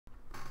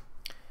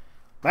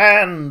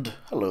And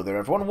hello there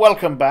everyone,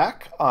 welcome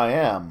back. I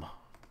am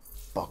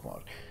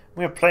BogMod.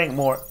 We are playing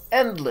more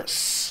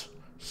Endless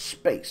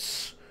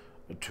Space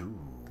 2.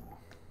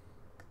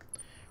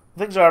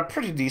 Things are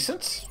pretty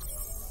decent.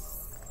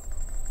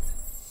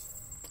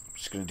 I'm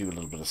just going to do a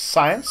little bit of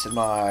science in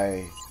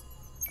my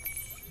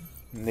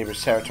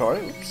neighbor's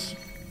territory. Oops.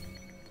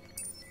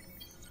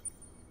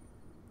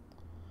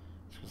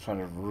 Let's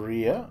find a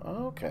Rhea.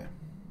 Okay.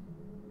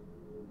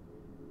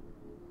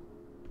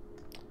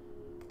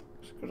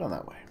 Let's go down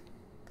that way.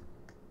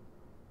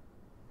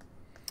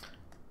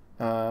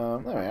 There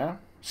we are.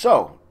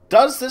 So,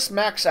 does this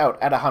max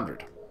out at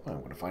 100? Well,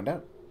 I'm going to find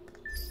out.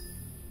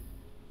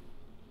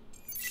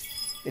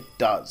 It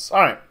does.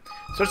 Alright.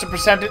 So it's a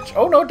percentage.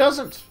 Oh, no, it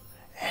doesn't.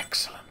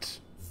 Excellent.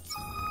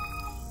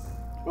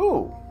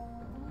 Ooh.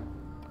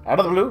 Out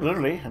of the blue,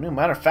 literally, a new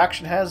minor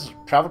faction has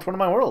traveled to one of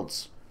my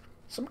worlds.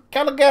 Some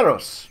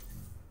Caligeros.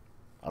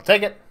 I'll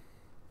take it.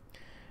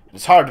 It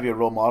is hard to be a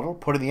role model.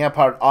 Putting the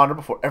Empire in honor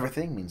before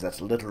everything means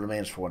that little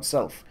remains for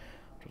oneself.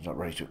 If I was not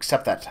ready to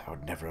accept that, I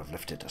would never have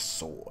lifted a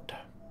sword.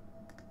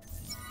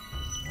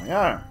 Here we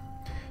are.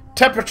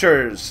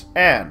 Temperatures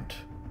and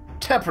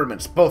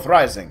temperaments both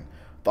rising.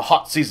 The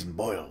hot season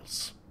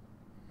boils.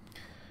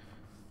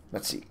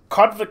 Let's see.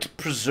 Conflict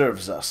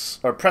preserves us,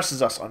 or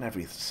presses us on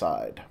every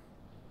side.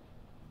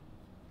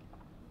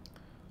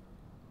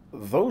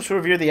 Those who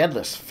revere the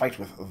endless fight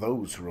with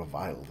those who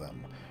revile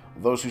them.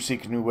 Those who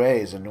seek new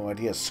ways and new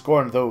ideas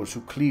scorn those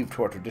who cleave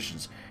to our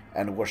traditions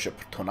and worship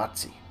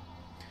Tonatzi.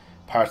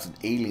 Pirates and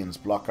aliens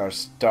block our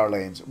star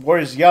lanes.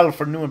 Warriors yell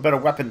for new and better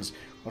weapons,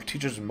 while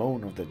teachers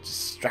moan of the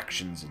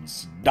distractions and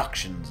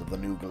seductions of the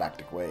new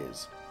galactic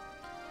ways.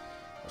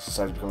 Our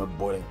society has become a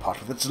boiling pot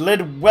with its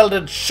lid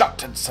welded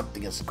shut, and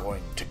something is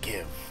going to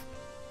give.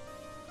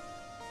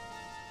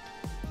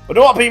 But it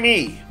won't be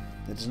me.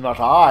 It is not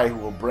I who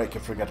will break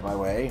and forget my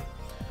way.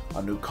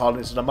 Our new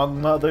colonies and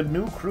among the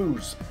new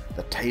crews,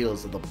 the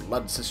tales of the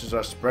Blood Sisters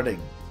are spreading.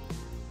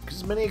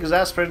 Because many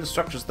exasperate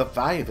instructors the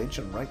value of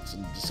ancient rites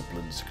and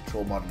disciplines to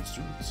control modern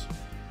students.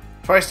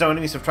 Twice now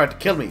enemies have tried to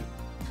kill me.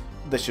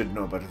 They should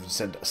know better than to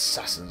send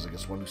assassins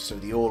against one who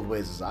served the old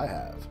ways as I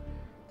have.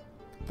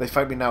 They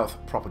fight me now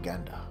with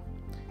propaganda.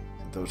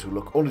 And those who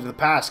look only to the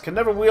past can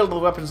never wield the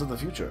weapons of the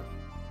future.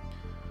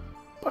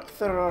 But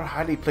there are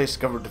highly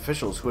placed government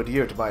officials who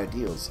adhere to my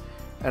ideals,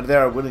 and they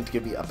are willing to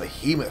give me a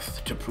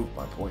behemoth to prove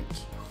my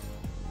point.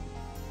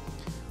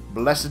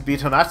 Blessed be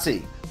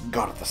Tonatzi,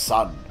 god of the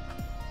sun.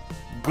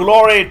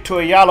 Glory to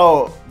a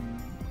yellow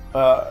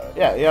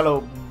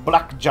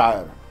black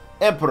gyre,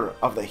 emperor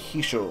of the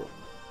Hisho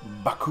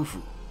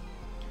Bakufu.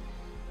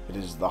 It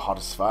is the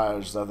hottest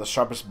fires that the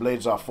sharpest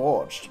blades are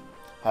forged.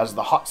 As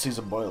the hot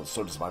season boils,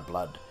 so does my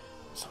blood.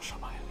 So shall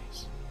my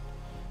enemies.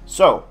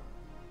 So,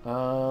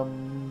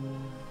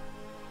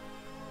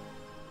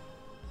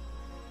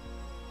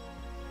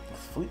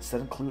 fleets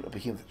that include a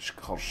behemoth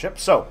called ship.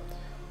 So,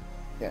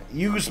 yeah,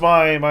 use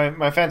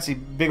my fancy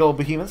big old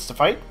behemoths to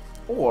fight,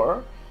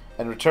 or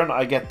in return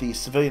I get the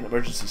civilian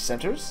emergency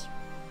centers,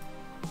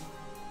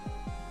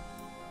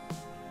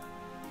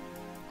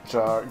 which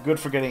are good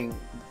for getting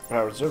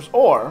power reserves,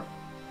 or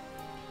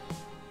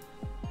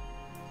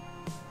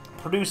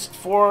produce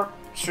 4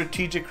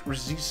 strategic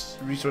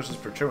resources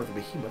per turn with a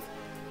behemoth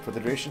for the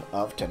duration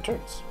of 10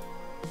 turns.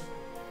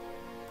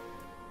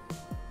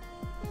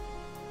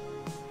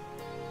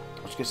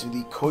 Which gives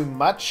me the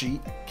Koimachi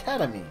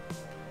Academy.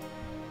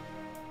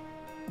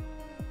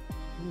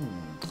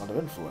 A lot of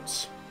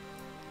influence.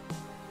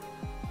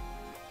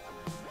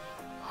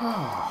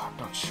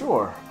 Not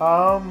sure.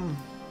 I'm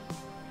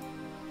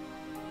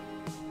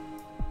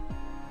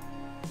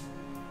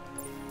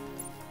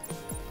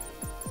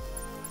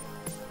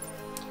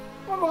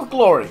gonna go with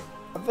Glory.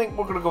 I think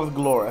we're gonna go with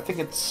Glory. I think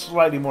it's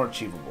slightly more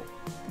achievable.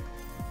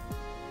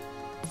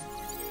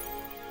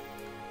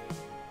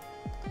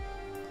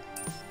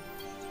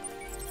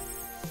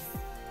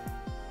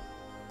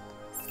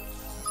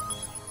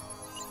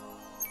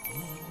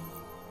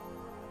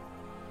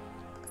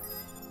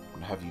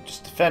 Have you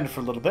just defend for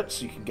a little bit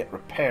so you can get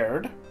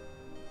repaired.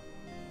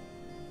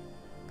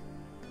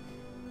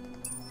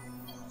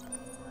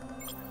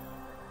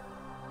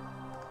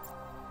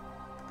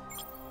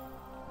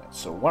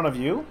 So one of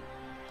you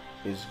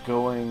is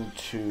going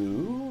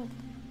to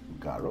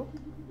Garo,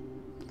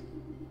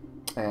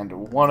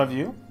 and one of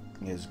you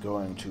is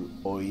going to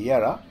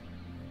Oyera.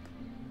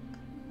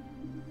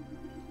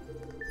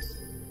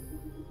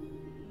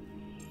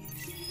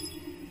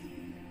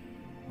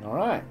 All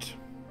right.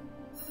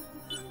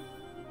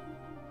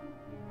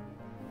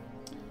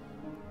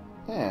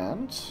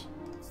 And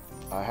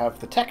I have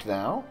the tech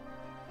now.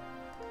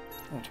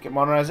 I have to get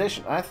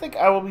modernization. I think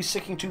I will be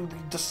sticking to the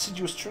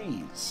deciduous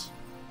trees,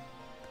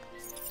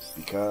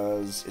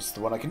 because it's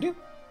the one I can do.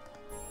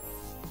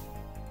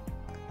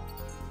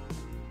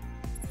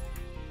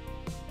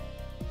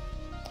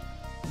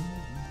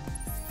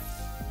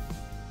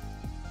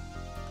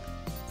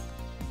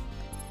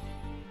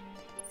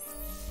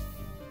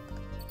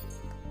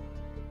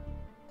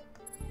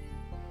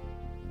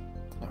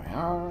 There we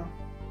are.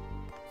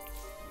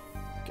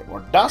 Get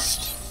more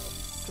dust,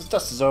 because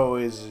dust is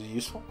always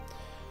useful.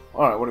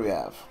 Alright, what do we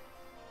have?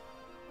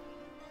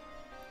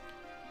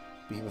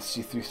 Behemoth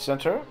C3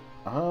 Center.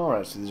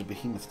 Alright, so these are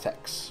Behemoth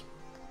techs.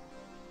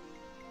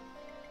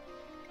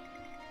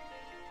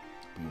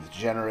 Behemoth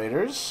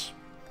generators.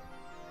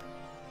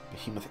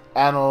 Behemoth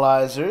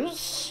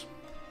analyzers.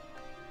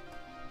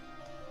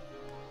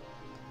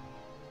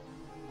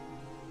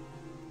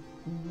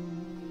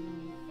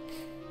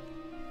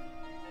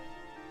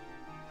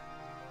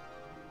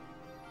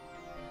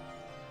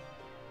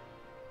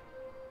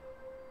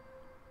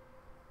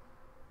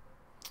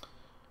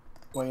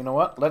 Well, you know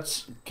what?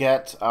 Let's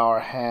get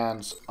our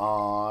hands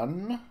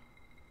on...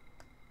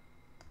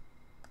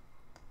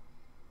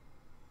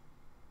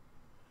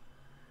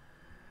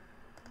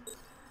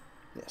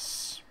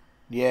 Yes.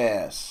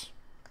 Yes.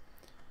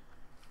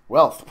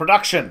 Wealth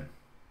production.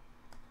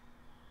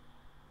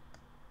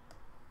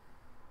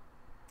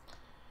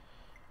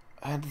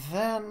 And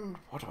then,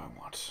 what do I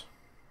want?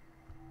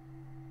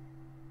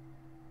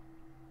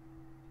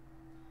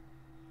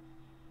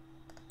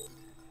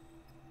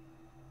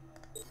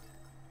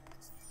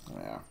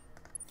 Yeah.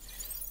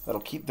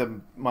 That'll keep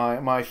them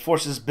my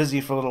forces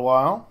busy for a little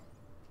while.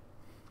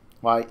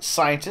 My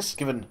scientists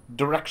given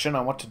direction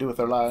on what to do with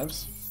their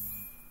lives.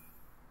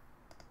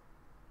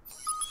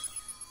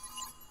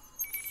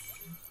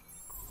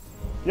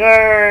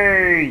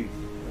 Yay!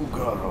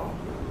 Ugaro.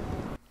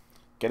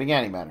 Getting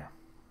antimatter.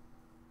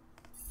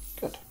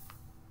 Good.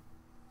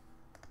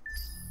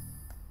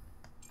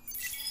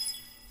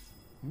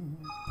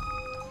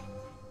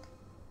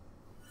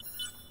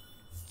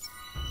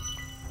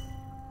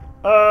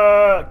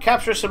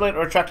 Capture, assimilate,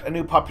 or attract a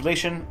new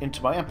population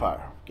into my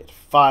empire. Get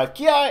 5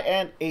 Ki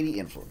and 80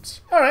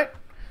 influence. Alright.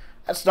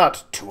 That's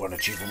not too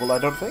unachievable, I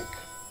don't think.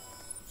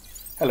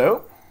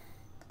 Hello.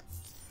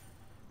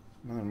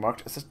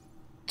 Marked as a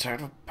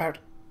start of a pirate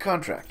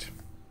contract.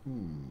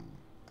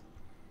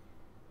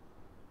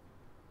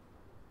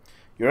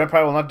 Your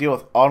empire will not deal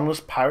with honorless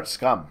pirate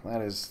scum.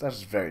 That is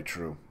very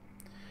true.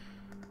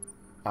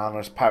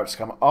 Honorless pirate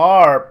scum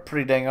are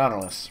pretty dang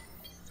honorless.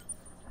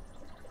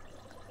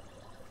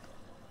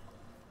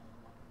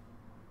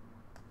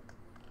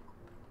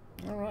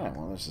 Alright,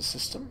 well, there's a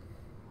system.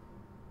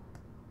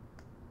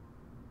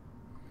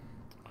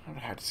 I don't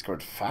know how I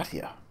discovered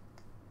Fatia.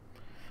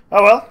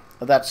 Oh well,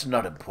 that's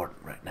not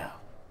important right now.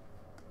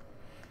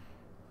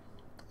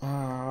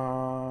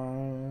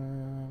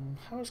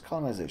 How is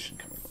colonization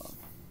coming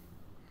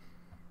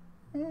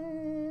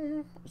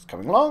along? It's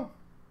coming along.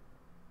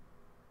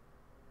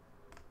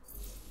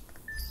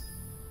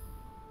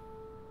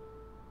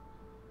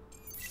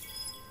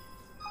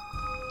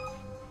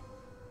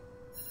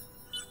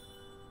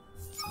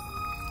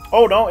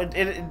 Oh no,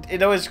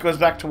 it always goes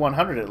back to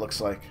 100, it looks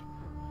like.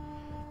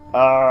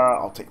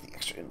 I'll take the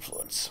extra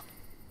influence.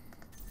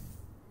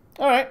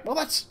 Alright, well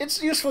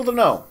it's useful to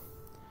know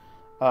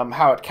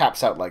how it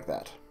caps out like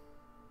that.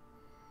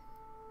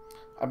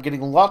 I'm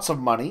getting lots of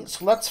money,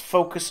 so let's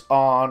focus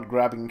on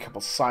grabbing a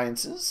couple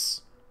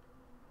sciences.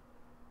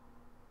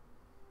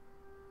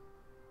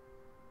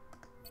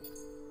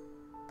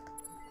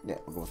 Yeah,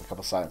 we'll go with a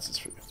couple sciences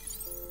for you.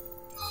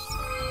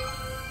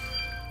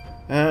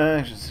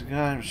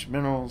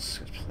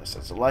 Minerals,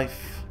 sense of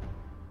life.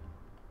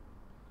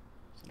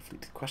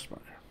 Fleet quest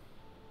marker.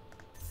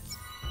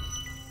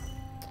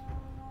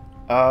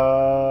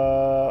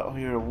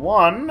 You're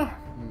 1.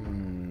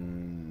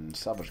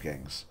 Salvage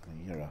gangs.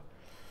 You're a...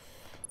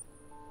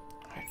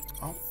 Right.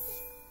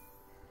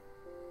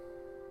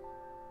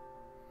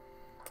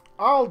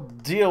 I'll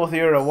deal with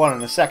Era 1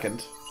 in a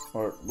second,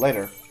 or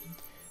later.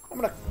 I'm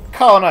gonna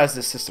colonize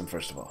this system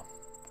first of all.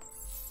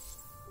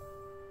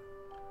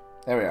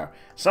 There we are.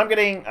 So I'm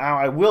getting...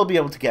 I will be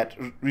able to get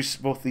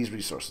both these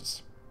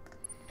resources.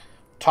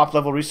 Top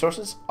level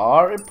resources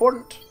are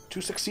important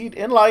to succeed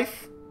in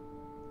life.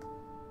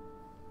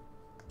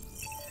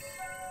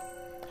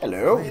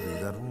 Hello. Maybe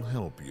that will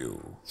help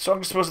you.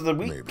 Strongest suppose of the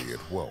week. Maybe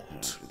it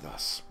won't.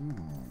 Thus,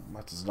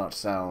 that does not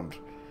sound...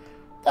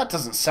 That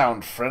doesn't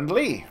sound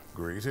friendly.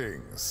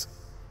 Greetings.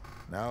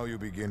 Now you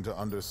begin to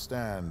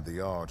understand the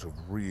art of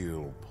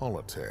real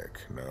politic,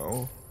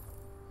 no?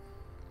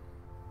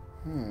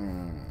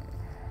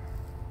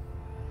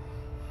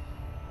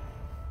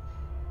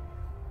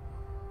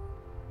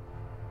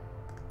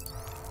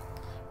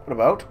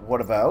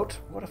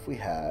 What if we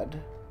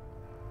had...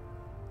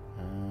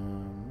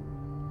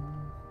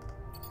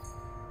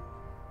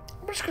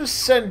 I'm just going to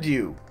send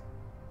you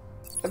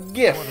a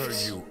gift. What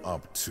are you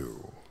up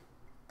to?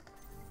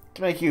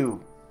 To make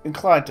you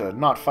inclined to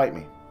not fight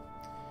me.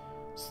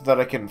 So that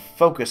I can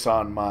focus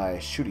on my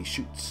shooty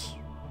shoots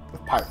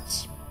with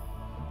pirates.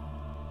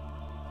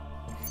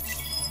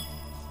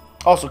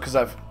 Also because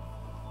I've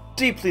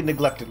deeply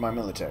neglected my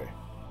military.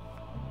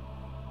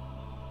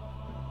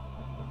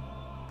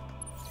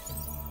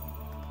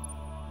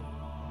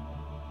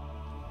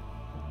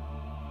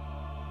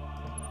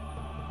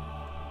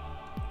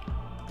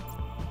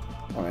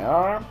 There we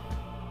are.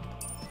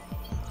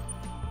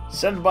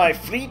 Send my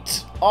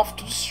fleet off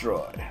to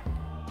destroy.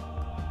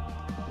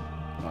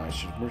 I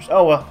should have merged.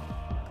 Oh well.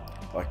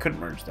 Oh, I couldn't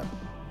merge them.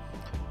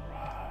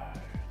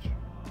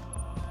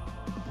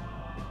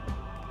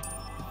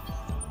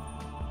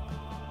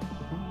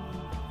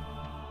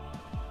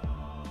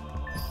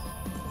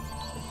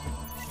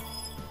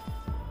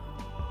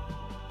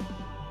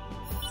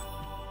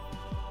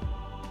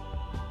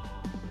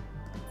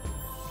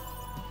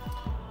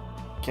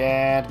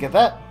 Can't get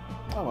that.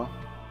 Oh well.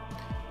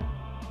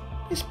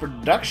 This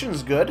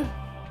production's good.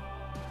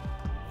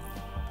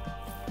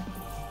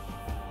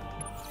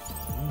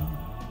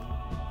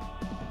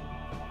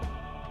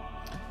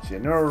 See,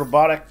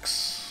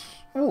 neurorobotics.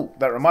 Ooh,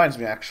 that reminds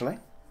me actually.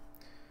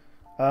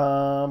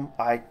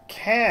 I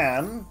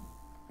can.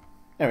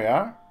 There we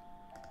are.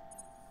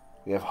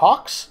 We have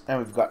hawks and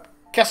we've got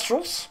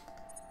kestrels.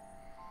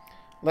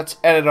 Let's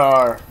edit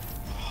our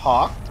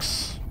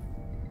hawks.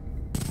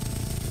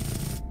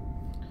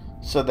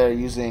 So they're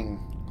using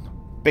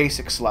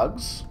basic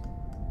slugs.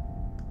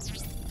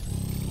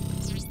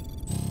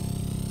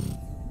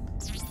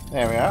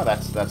 There we are.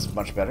 That's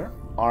much better.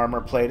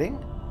 Armor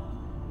plating.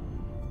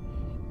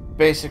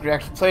 Basic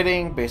reactive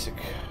plating. Basic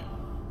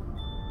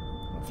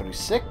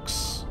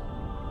 36.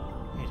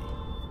 80.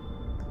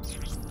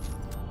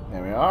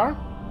 There we are.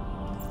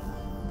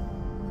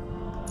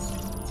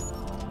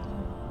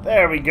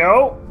 There we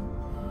go.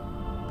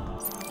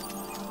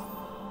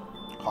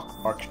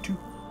 Hawk Mark 2.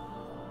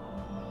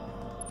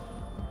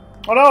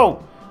 Oh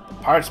no! The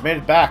pirates made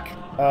it back.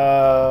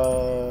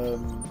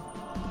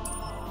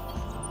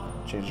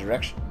 Change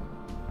direction.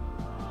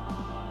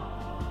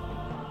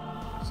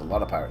 There's a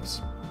lot of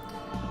pirates.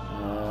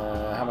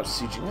 How much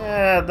sieging?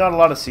 Not a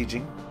lot of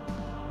sieging.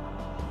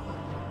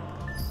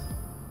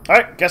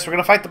 Alright, guess we're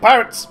gonna fight the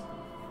pirates.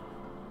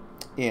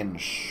 In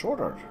short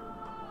order.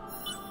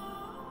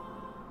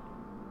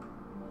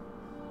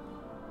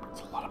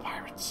 It's a lot of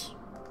pirates.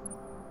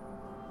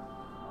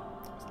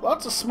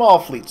 Lots of small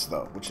fleets,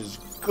 though, which is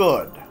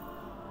good.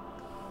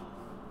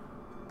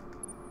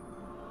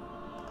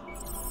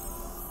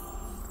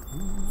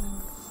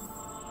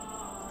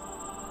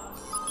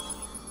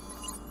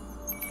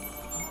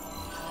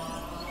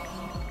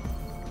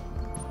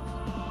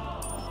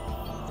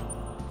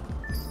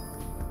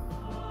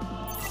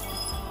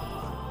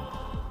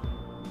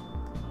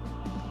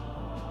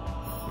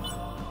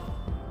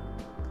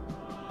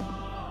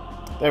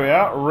 There we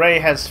are. Ray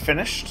has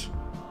finished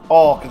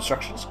all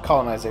constructions,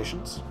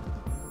 colonizations.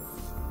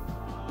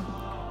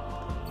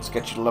 Let's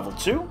get you to level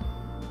 2.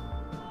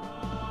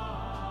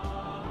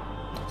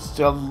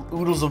 Still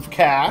oodles of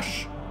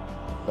cash.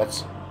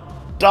 Let's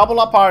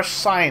double up our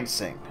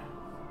sciencing.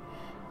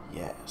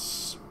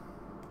 Yes.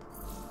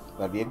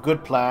 That'd be a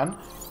good plan.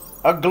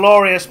 A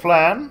glorious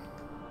plan.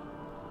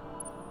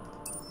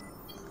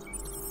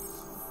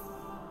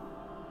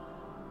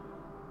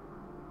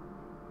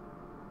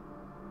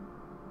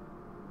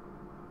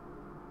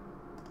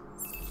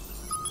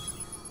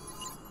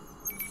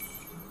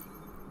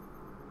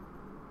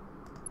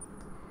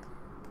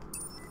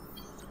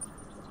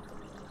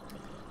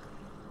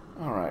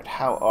 Alright,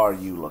 how are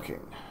you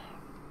looking?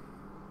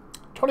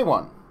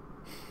 21.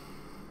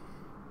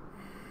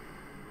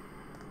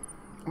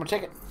 I'm gonna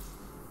take it.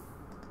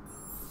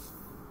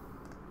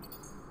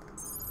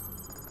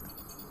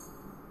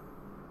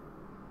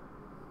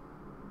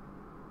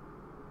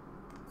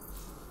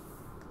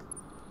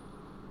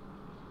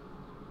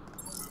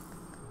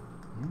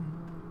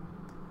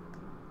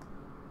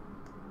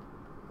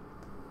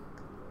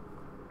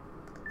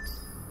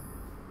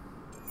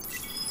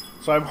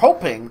 So I'm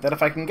hoping that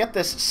if I can get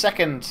this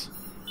second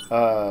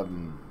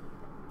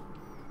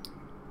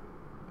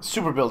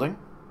super building,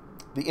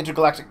 the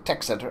Intergalactic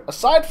Tech Center,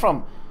 aside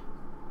from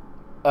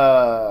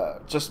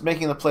just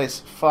making the place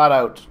flat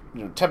out,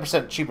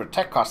 10% cheaper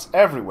tech costs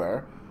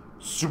everywhere,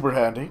 super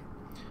handy,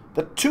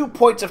 the 2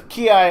 points of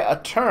Ki a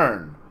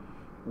turn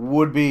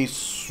would be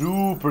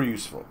super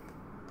useful.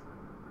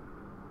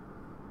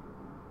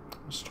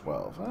 It's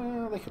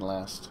 12. They can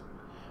last.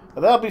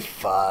 But they'll be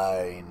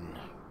fine.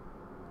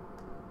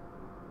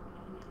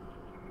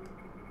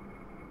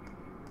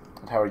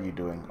 How are you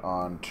doing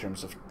on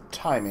terms of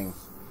timing?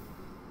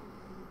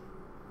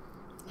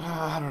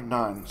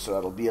 109, so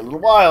that'll be a little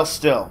while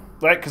still.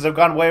 Right, because I've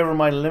gone way over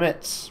my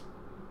limits.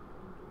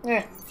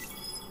 Eh.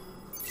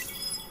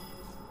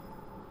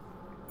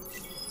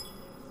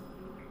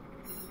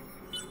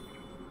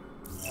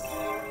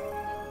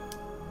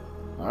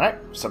 Alright,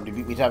 somebody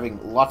beat me to having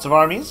lots of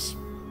armies.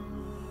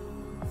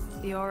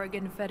 The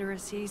Oregon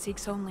Confederacy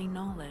seeks only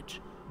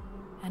knowledge,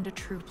 and a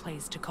true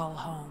place to call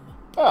home.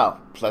 Oh,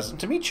 pleasant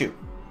to meet you.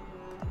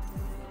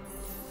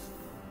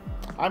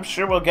 I'm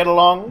sure we'll get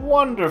along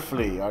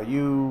wonderfully. Are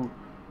you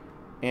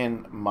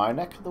in my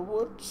neck of the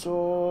woods,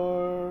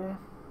 or...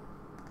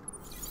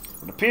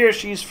 It appears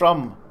she's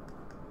from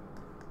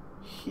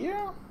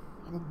here,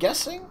 I'm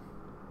guessing?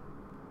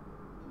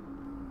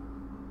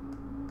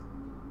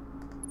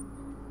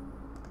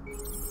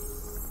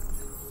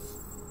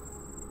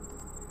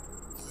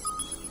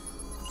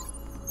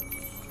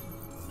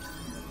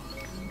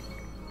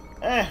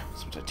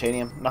 Some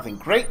titanium. Nothing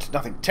great,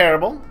 nothing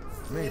terrible.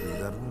 Maybe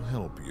that will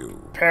help you.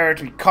 Prepare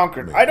to be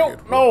conquered. Maybe I don't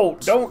it know.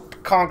 won't.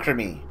 Don't conquer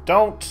me.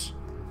 Don't.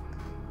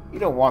 You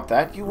don't want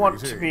that. You want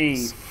to be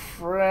Greetings. Now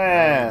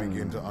friends. you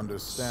begin to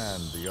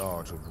understand the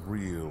art of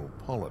real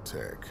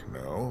politic,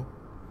 no?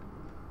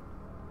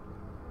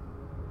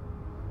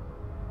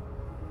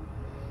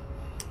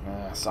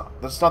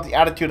 That's not the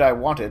attitude I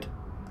wanted.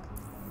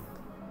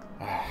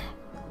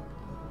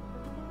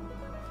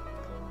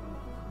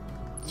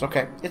 It's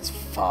okay. It's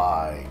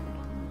fine.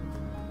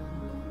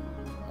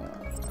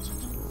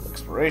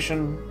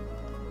 Exploration.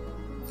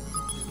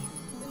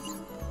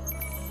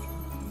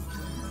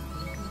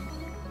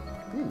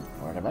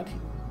 Where am I?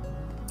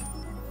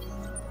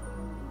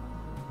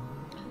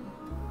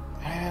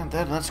 And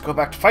then let's go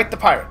back to fight the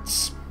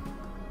pirates.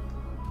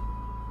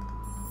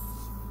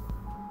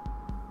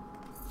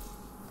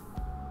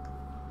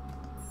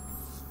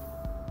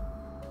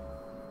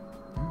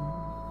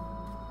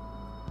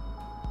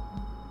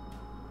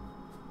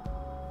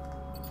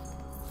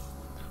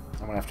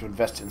 I'm gonna have to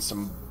invest in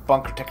some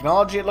bunker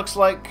technology, it looks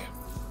like.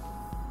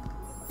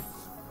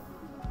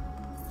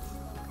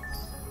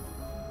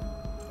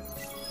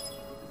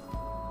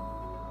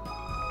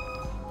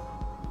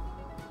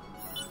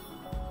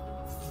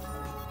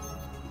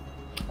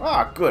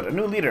 Ah, good. A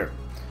new leader.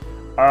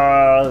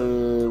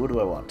 What do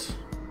I want?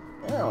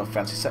 Oh, a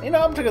fancy scientist. You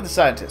know, I'm taking the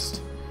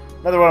scientist.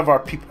 Another one of our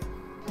people.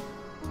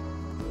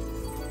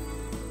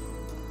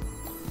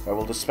 I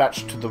will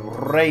dispatch to the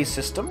Ray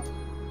system.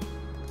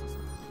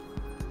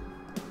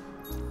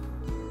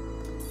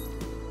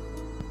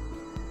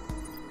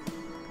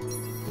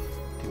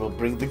 He will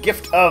bring the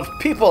gift of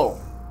people.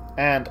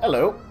 And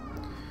hello.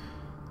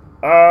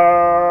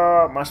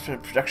 Master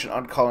production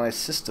on colonized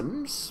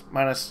systems.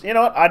 Minus, you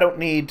know what? I don't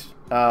need.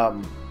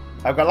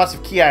 I've got lots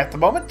of Ki at the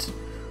moment,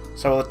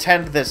 so I will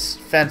attend this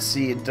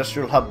fancy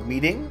industrial hub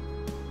meeting.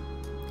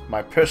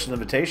 My personal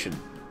invitation.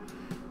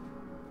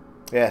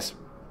 Yes,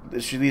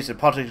 these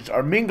politicians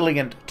are mingling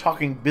and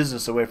talking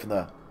business away from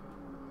the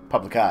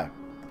public eye.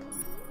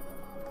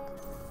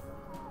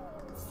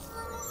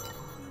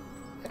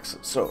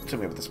 Excellent. So, tell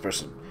me about this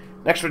person.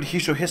 Next one,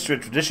 Hisho history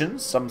and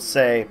traditions. Some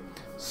say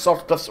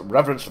Saltduff's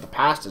reverence for the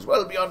past is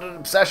well beyond an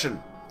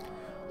obsession.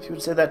 If you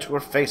would say that to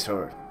her face,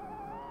 however.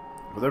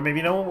 Well, there may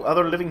be no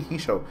other living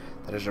Hisho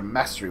that has her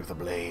mastery with a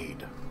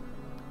blade.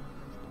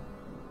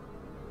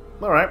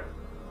 Alright.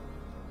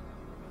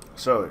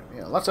 So,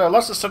 yeah, lots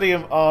of study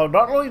of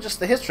not only just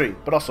the history,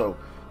 but also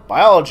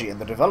biology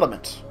and the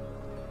development.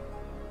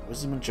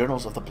 Wisdom and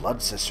journals of the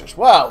Blood Sisters.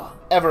 Wow!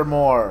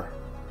 Evermore.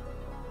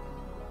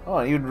 Oh,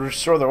 and even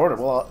restore their order.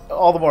 Well,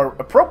 all the more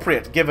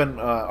appropriate given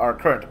our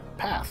current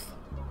path.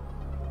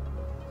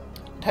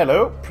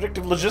 Hello,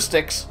 predictive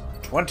logistics,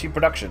 20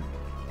 production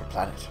per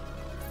planet.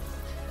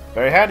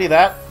 Very handy,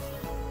 that.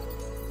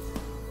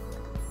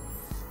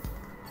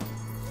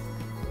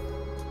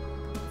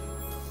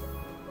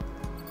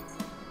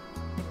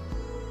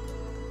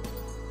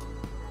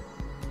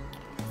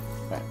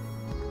 Right.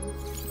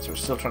 So we're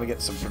still trying to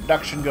get some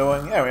production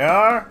going. There we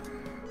are.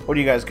 What are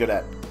you guys good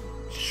at?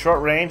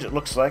 Short range, it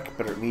looks like.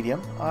 Better at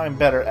medium. I'm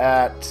better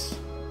at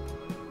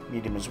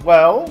medium as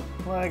well.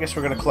 Well, I guess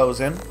we're going to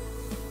close in.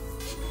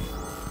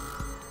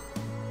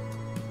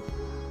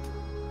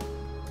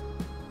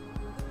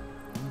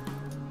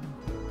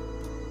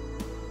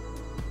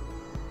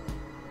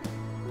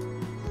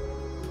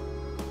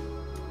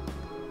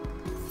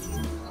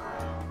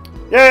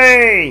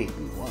 Yay!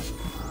 We won.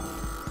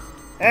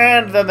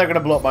 And then they're going to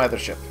blow up my other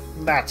ship.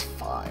 That's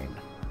fine.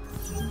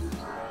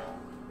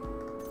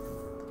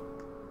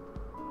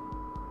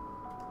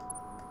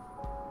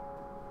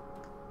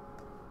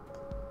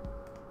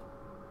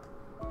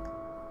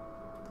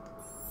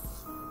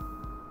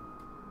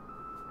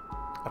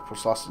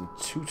 Outpost lost in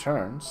 2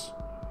 turns.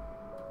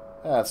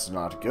 That's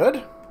not good.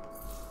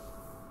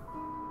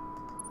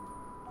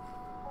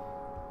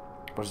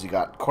 What has he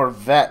got?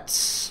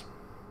 Corvettes.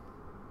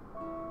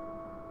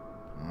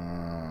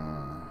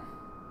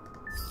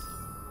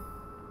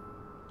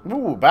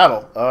 Ooh,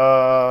 battle.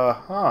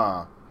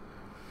 Huh.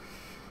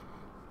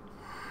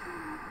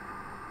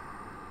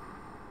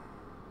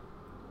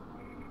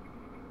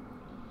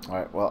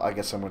 Alright, well, I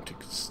guess I'm going to...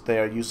 They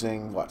are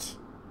using, what?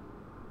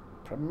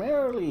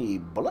 Primarily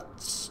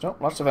bullets?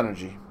 Nope, lots of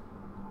energy.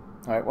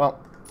 Alright,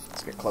 well,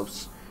 let's get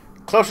close.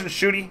 Close and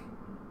shooty.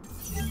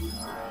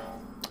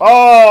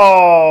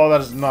 Oh,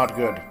 that is not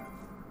good.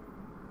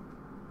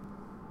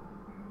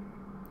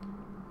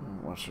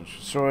 What's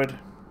destroyed?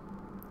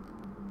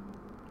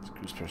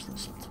 Goose person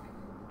something.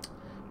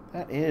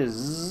 That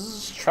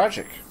is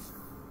tragic.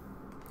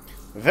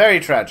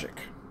 Very tragic.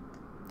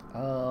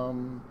 Are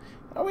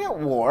we at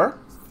war?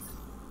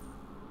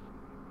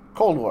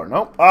 Cold War.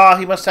 Nope.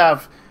 He must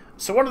have...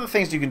 So one of the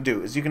things you can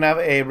do is you can have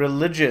a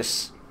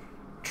religious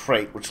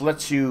trait which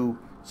lets you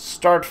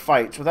start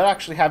fights without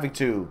actually having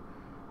to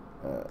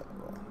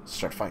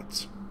start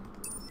fights.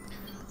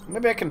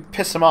 Maybe I can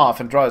piss him off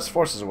and draw his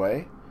forces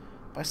away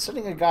by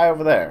sending a guy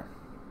over there.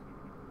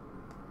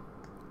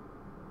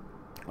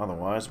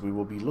 Otherwise, we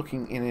will be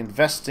looking in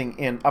investing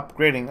in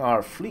upgrading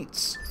our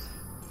fleets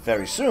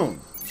very soon.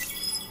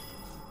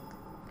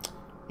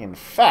 In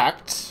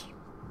fact...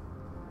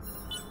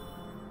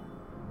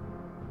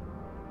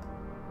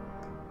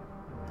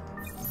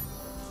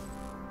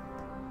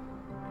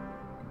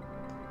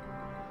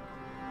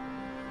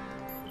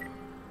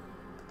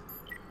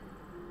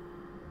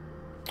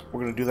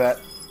 we're going to do that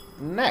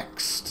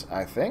next,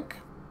 I think.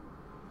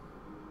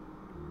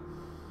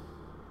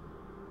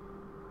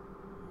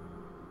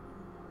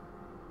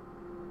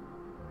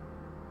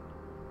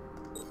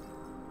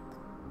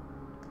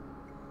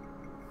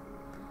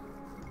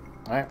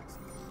 Alright.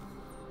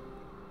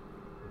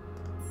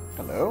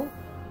 Hello?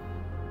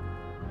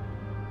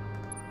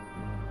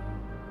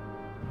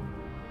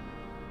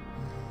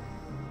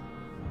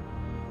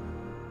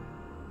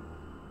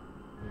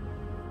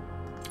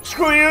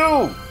 Screw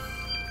you!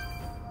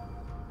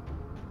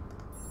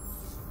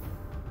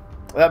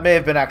 That may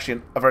have been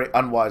actually a very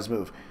unwise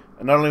move.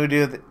 And not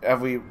only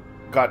have we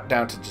got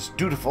down to just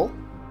dutiful,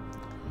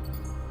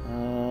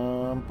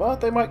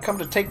 but they might come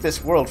to take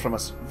this world from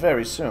us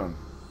very soon.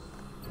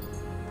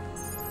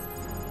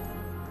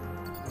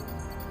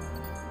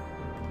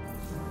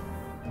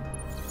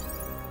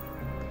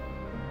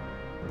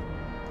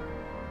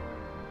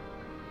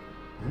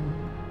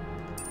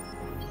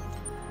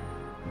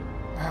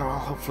 Well,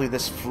 hopefully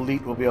this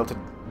fleet will be able to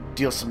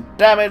deal some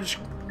damage.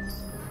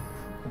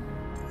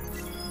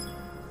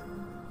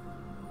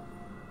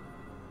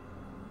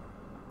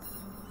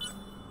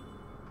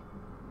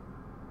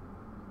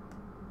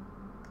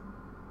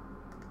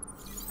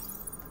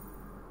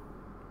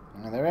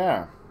 And there we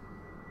are.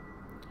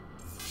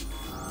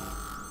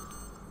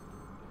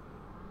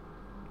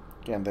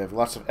 Again, they have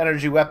lots of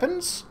energy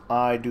weapons.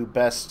 I do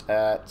best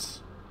at...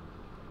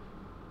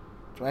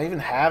 do I even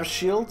have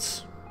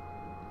shields?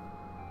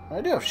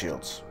 I do have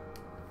shields.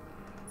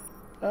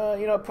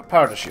 You know, put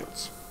power to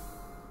shields.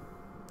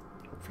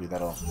 Hopefully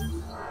that'll...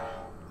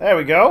 there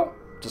we go.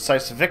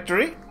 Decisive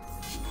victory.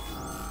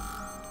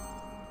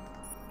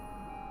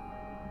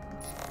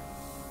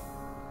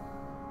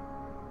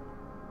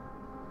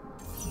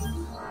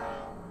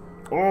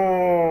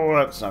 Oh,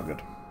 that's not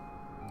good.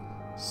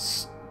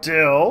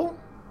 Still,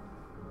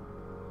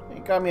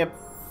 you got me a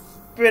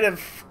bit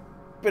of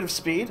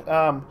speed.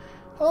 How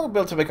long will I be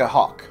able to make a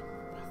hawk?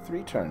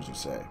 3 turns, you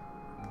say?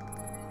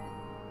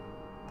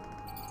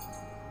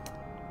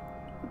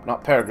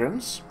 Not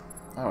peregrines.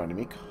 I want to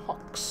make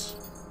hawks.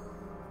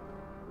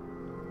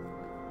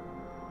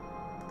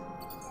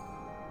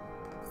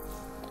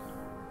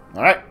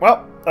 All right.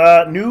 Well,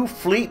 new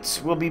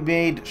fleets will be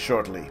made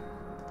shortly.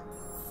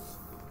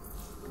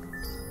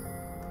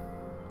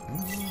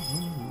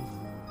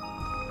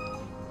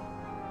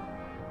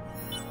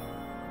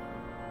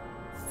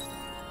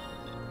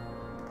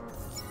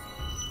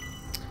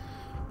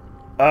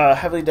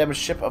 Heavily damaged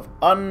ship of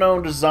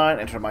unknown design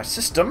enter my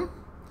system.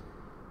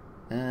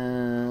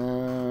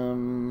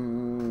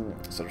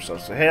 Sort of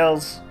source of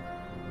hails.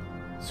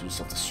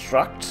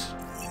 Self-destruct.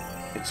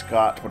 It's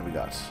got... what do we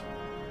got?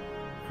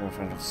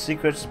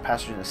 Secrets.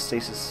 Passenger in a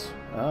stasis.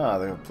 Ah,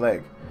 they have a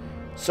plague.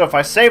 So if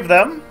I save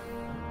them...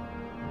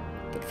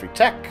 get free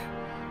tech.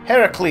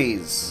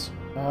 Heracles.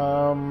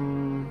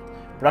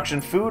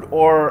 Production food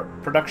or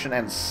production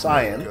and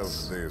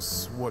science. Make of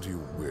this what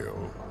you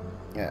will.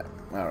 Yeah,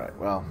 alright,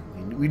 well,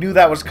 we knew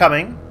that was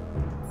coming.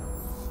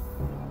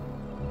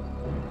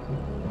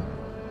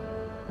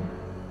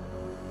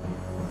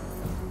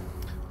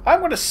 I'm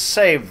going to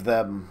save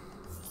them.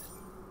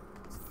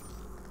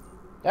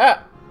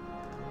 Yeah.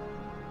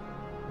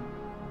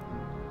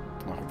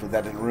 Well, hopefully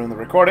that didn't ruin the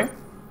recording.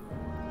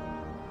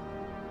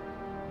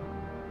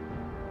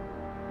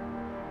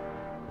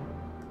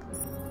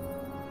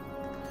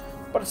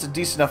 But it's a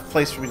decent enough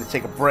place for me to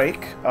take a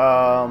break.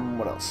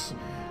 What else?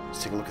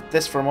 Let's take a look at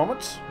this for a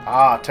moment.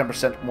 Ah,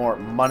 10% more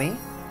money.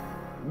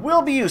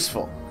 Will be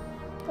useful.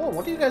 Oh,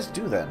 what do you guys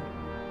do then?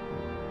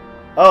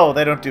 Oh,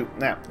 they don't do...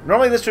 now,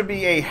 normally this would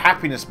be a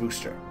happiness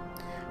booster.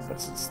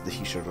 But since the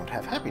Hisho don't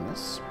have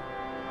happiness...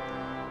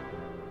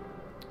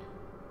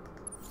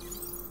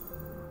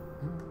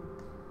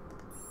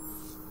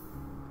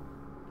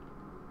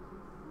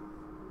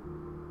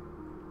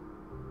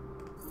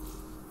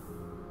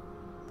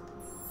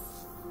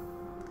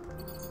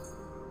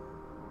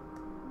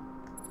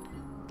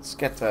 let's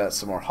get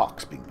some more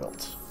hawks being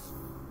built.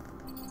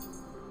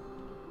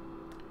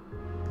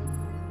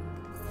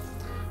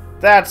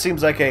 That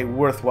seems like a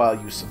worthwhile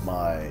use of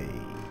my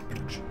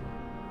production.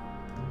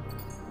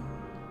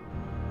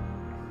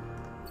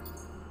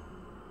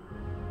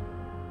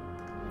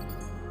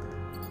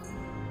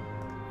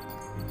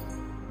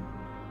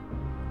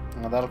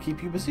 Now that'll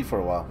keep you busy for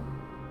a while.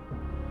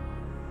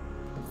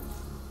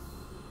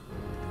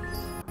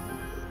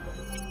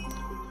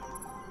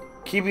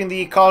 Keeping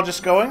the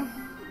ecologist going.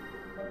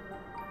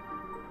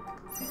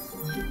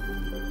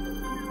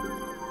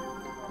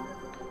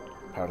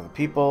 Power to the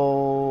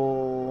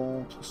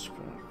people. Plus,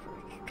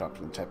 drop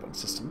in type on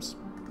systems.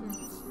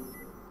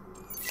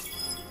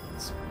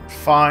 It's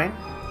fine.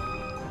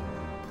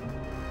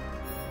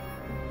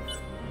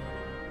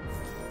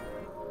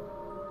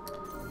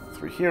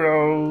 Three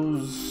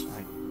heroes.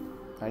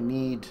 I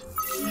need...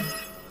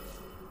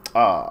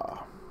 I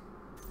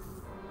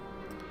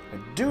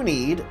do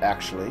need,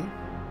 actually,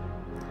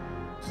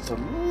 just a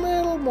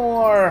little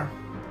more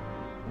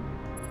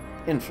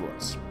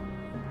influence.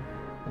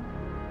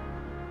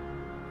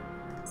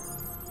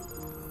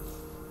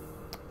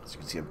 As you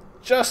can see, I'm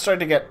just starting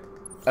to get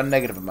a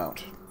negative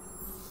amount.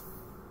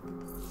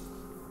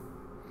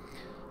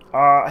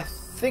 I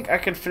think I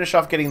can finish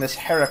off getting this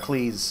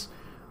Heracles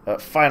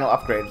final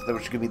upgrade, which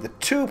will give me the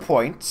 2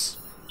 points,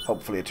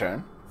 hopefully a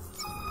turn.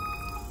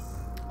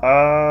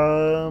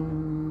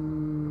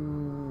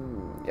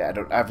 Yeah,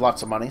 I have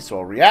lots of money, so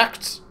I'll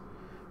react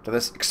to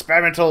this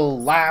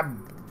experimental lab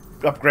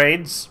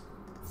upgrades.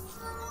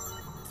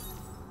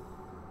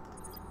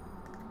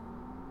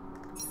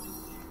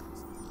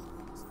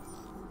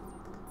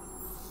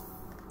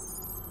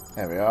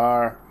 There we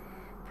are.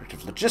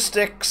 Predictive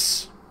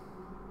logistics.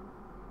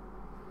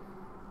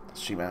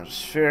 Street manager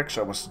spherics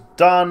are almost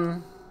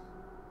done.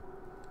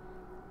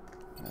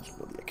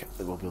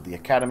 We'll build the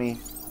academy.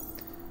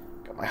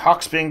 Got my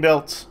Hawks being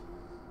built.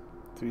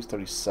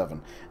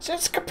 337. So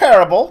it's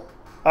comparable.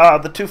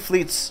 The two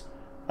fleets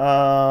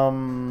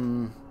are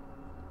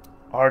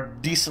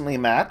decently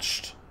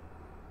matched.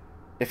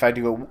 If I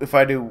do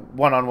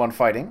one-on-one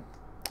fighting,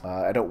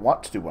 I don't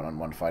want to do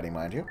one-on-one fighting,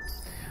 mind you.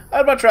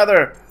 I'd much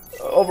rather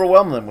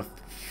overwhelm them with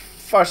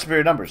far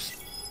superior numbers.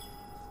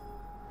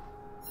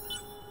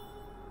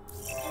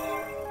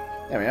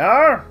 There we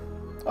are.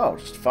 Oh,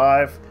 just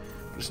 5.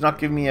 It's not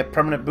giving me a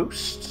permanent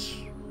boost.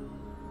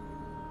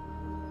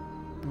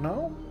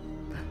 No?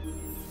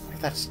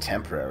 That's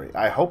temporary.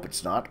 I hope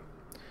it's not.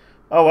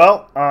 Oh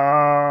well.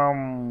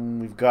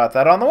 We've got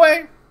that on the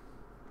way.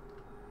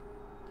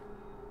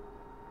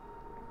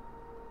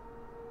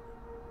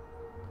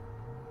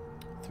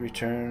 Three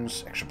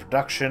turns, extra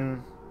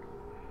production,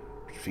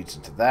 which feeds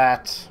into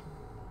that.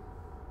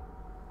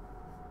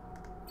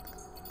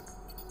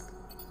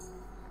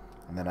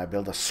 And then I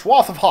build a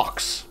swath of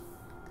hawks.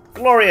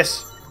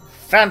 Glorious,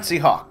 fancy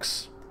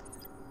hawks.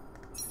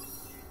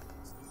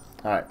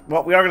 Alright,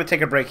 well, we are going to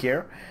take a break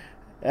here.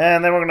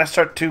 And then we're going to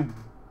start to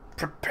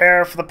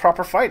prepare for the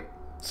proper fight.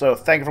 So,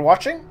 thank you for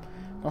watching.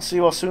 I'll see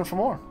you all soon for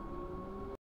more.